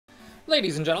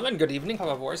Ladies and gentlemen, good evening.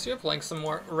 Papa Voice here, playing some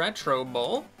more Retro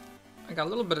Bowl. I got a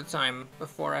little bit of time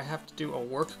before I have to do a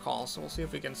work call, so we'll see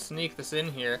if we can sneak this in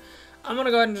here. I'm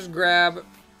gonna go ahead and just grab...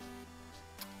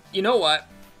 You know what?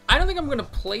 I don't think I'm gonna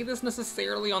play this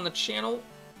necessarily on the channel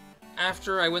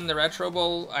after I win the Retro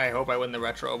Bowl. I hope I win the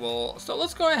Retro Bowl. So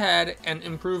let's go ahead and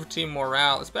improve team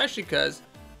morale, especially because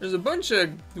there's a bunch of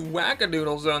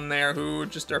wackadoodles on there who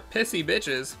just are pissy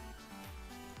bitches.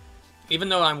 Even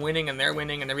though I'm winning and they're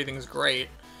winning and everything's great,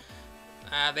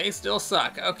 they still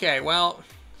suck. Okay, well,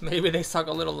 maybe they suck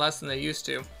a little less than they used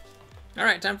to.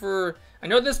 Alright, time for... I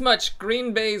know this much.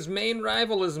 Green Bay's main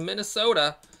rival is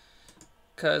Minnesota.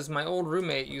 Because my old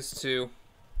roommate used to...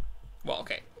 Well,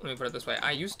 okay, let me put it this way.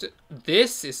 I used to...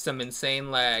 This is some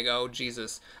insane lag. Oh,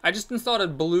 Jesus. I just installed a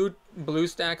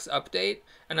BlueStacks update,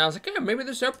 and I was like, yeah, maybe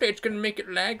this update's going to make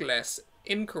it lag less.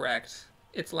 Incorrect.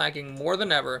 It's lagging more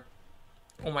than ever.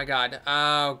 Oh my god.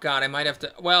 Oh god, I might have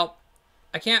to... Well,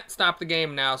 I can't stop the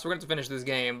game now, so we're going to have to finish this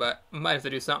game, but I might have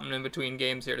to do something in between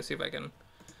games here to see if I can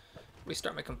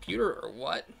restart my computer or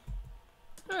what.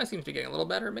 Oh, it seems to be getting a little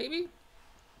better, maybe?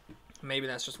 Maybe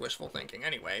that's just wishful thinking.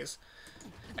 Anyways,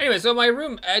 so my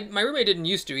roommate didn't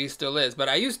used to, he still is, but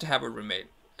I used to have a roommate.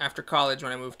 After college,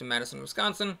 when I moved to Madison,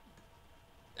 Wisconsin,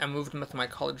 I moved with my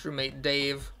college roommate,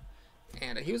 Dave.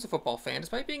 And he was a football fan.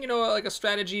 Despite being, you know, like a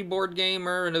strategy board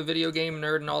gamer and a video game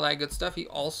nerd and all that good stuff, he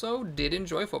also did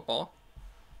enjoy football.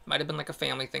 Might have been like a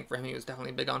family thing for him. He was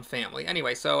definitely big on family.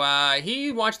 Anyway, so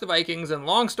he watched the Vikings, and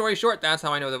long story short, that's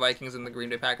how I know the Vikings and the Green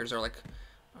Bay Packers are like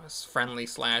friendly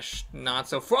slash not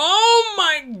so... Oh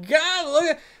my god, look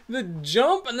at the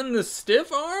jump and then the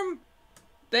stiff arm.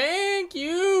 Thank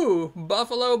you,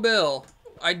 Buffalo Bill.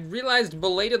 I realized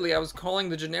belatedly I was calling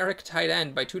the generic tight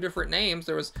end by two different names.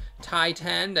 There was Tight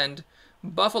End and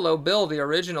Buffalo Bill, the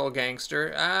original gangster.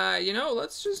 You know,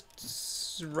 let's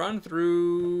just run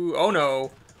through... Oh,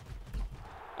 no.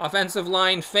 Offensive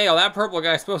line fail. That purple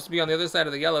guy's supposed to be on the other side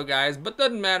of the yellow guys, but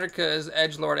doesn't matter because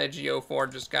Edgelord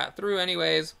Edgeo4 just got through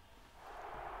anyways.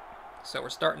 So we're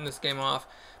starting this game off.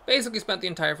 Basically spent the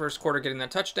entire first quarter getting that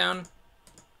touchdown.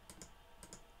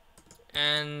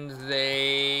 And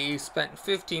they spent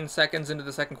 15 seconds into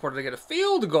the second quarter to get a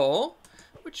field goal,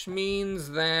 which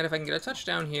means that if I can get a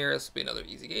touchdown here, this will be another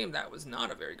easy game. That was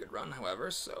not a very good run, however,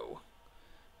 so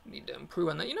need to improve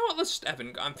on that. You know what? Let's just,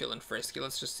 I'm feeling frisky.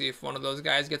 Let's just see if one of those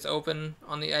guys gets open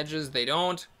on the edges. They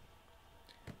don't.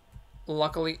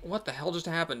 Luckily, what the hell just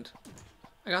happened?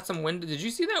 I got some window. Did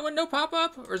you see that window pop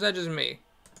up, or is that just me?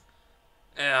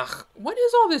 Ugh, what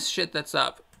is all this shit that's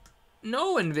up?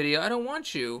 No, NVIDIA, I don't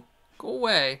want you. Go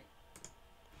away.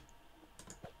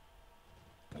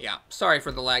 Yeah, sorry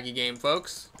for the laggy game,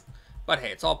 folks. But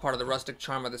hey, it's all part of the rustic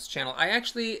charm of this channel. I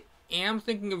actually am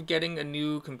thinking of getting a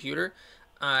new computer.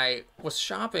 I was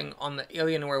shopping on the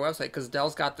Alienware website because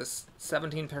Dell's got this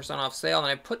 17% off sale, and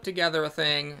I put together a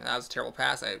thing. That was a terrible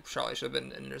pass. I probably should have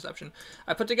been an interception.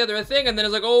 I put together a thing, and then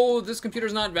it's like, oh, this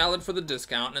computer's not valid for the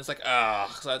discount. And it's like,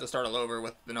 ugh, so I have to start all over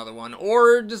with another one.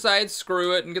 Or decide,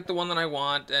 screw it, and get the one that I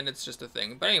want, and it's just a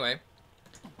thing. But anyway.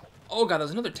 Oh god, that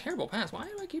was another terrible pass. Why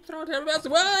do I keep throwing terrible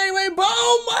passes? Well, anyway,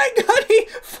 oh my god, he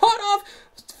fought off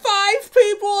 5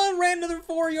 people and ran another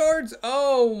 4 yards.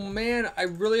 Oh man, I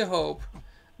really hope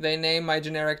they name my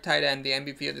generic tight end the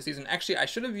MVP of the season. Actually, I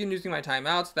should have been using my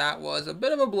timeouts. That was a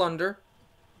bit of a blunder.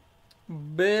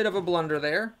 Bit of a blunder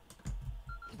there.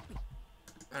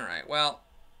 Alright, well,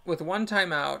 with one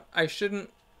timeout, I shouldn't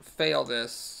fail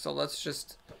this. So let's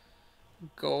just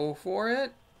go for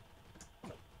it.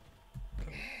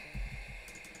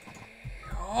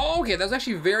 Okay, that was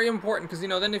actually very important because, you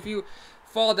know, then if you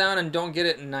fall down and don't get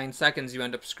it in 9 seconds, you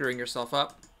end up screwing yourself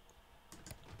up.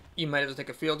 You might have to take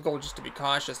a field goal just to be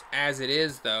cautious. As it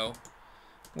is, though,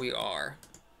 we are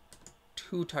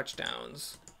 2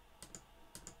 touchdowns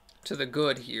to the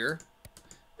good here.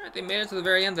 All right, they made it to the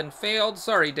very end and failed.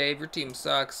 Sorry, Dave, your team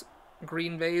sucks.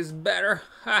 Green Bay's better.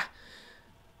 Ha!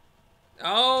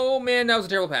 Oh, man, that was a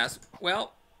terrible pass.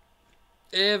 Well,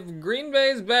 if Green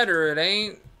Bay's better, it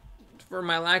ain't for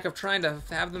my lack of trying to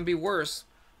have them be worse.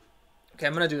 Okay,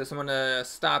 I'm going to do this. I'm going to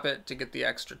stop it to get the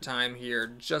extra time here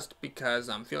just because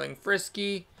I'm feeling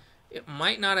frisky. It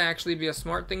might not actually be a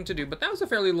smart thing to do, but that was a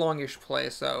fairly longish play,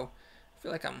 so I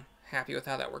feel like I'm happy with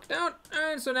how that worked out.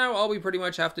 And so now all we pretty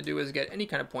much have to do is get any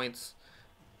kind of points,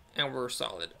 and we're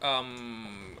solid.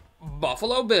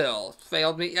 Buffalo Bill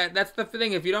failed me. Yeah, that's the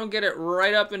thing. If you don't get it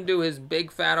right up into his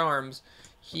big fat arms,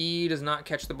 he does not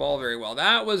catch the ball very well.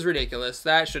 That was ridiculous.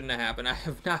 That shouldn't have happened. I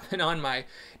have not been on my...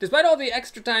 Despite all the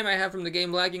extra time I have from the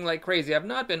game lagging like crazy, I've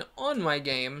not been on my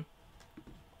game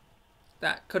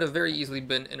That could have very easily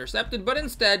been intercepted, but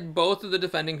instead, both of the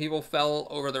defending people fell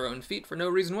over their own feet for no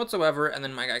reason whatsoever, and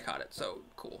then my guy caught it, so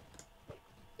cool.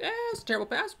 Yeah, it's a terrible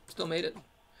pass. Still made it.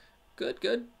 Good,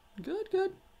 good, good,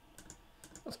 good.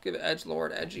 Let's give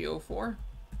Edgelord Edge-04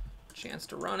 a chance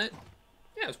to run it.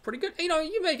 Yeah, it was pretty good. You know,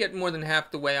 you make it more than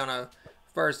half the way on a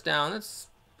first down. That's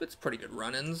pretty good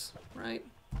run-ins, right?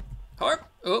 Harp.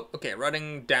 Oh, okay,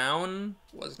 running down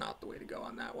was not the way to go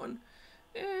on that one.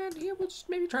 And here, we'll just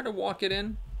maybe try to walk it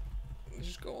in.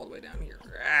 Just go all the way down here.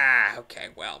 Ah, okay,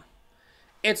 well.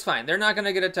 It's fine. They're not going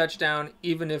to get a touchdown.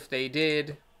 Even if they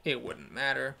did, it wouldn't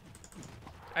matter.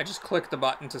 I just clicked the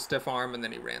button to stiff arm, and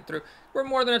then he ran through. We're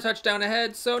more than a touchdown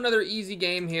ahead, so another easy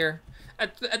game here.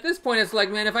 At this point, it's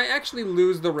like, man, if I actually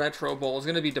lose the Retro Bowl, it's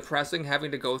going to be depressing having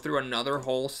to go through another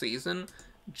whole season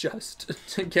just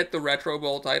to get the Retro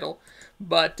Bowl title.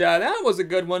 But that was a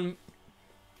good one.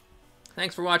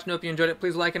 Thanks for watching. Hope you enjoyed it.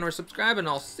 Please like and or subscribe, and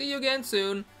I'll see you again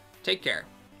soon. Take care.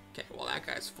 Okay, well, that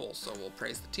guy's full, so we'll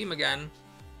praise the team again.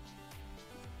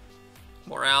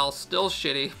 Morale still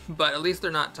shitty, but at least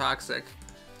they're not toxic.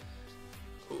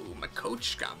 Ooh, my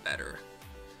coach got better.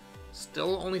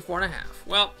 Still only 4.5.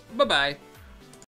 Well, bye-bye.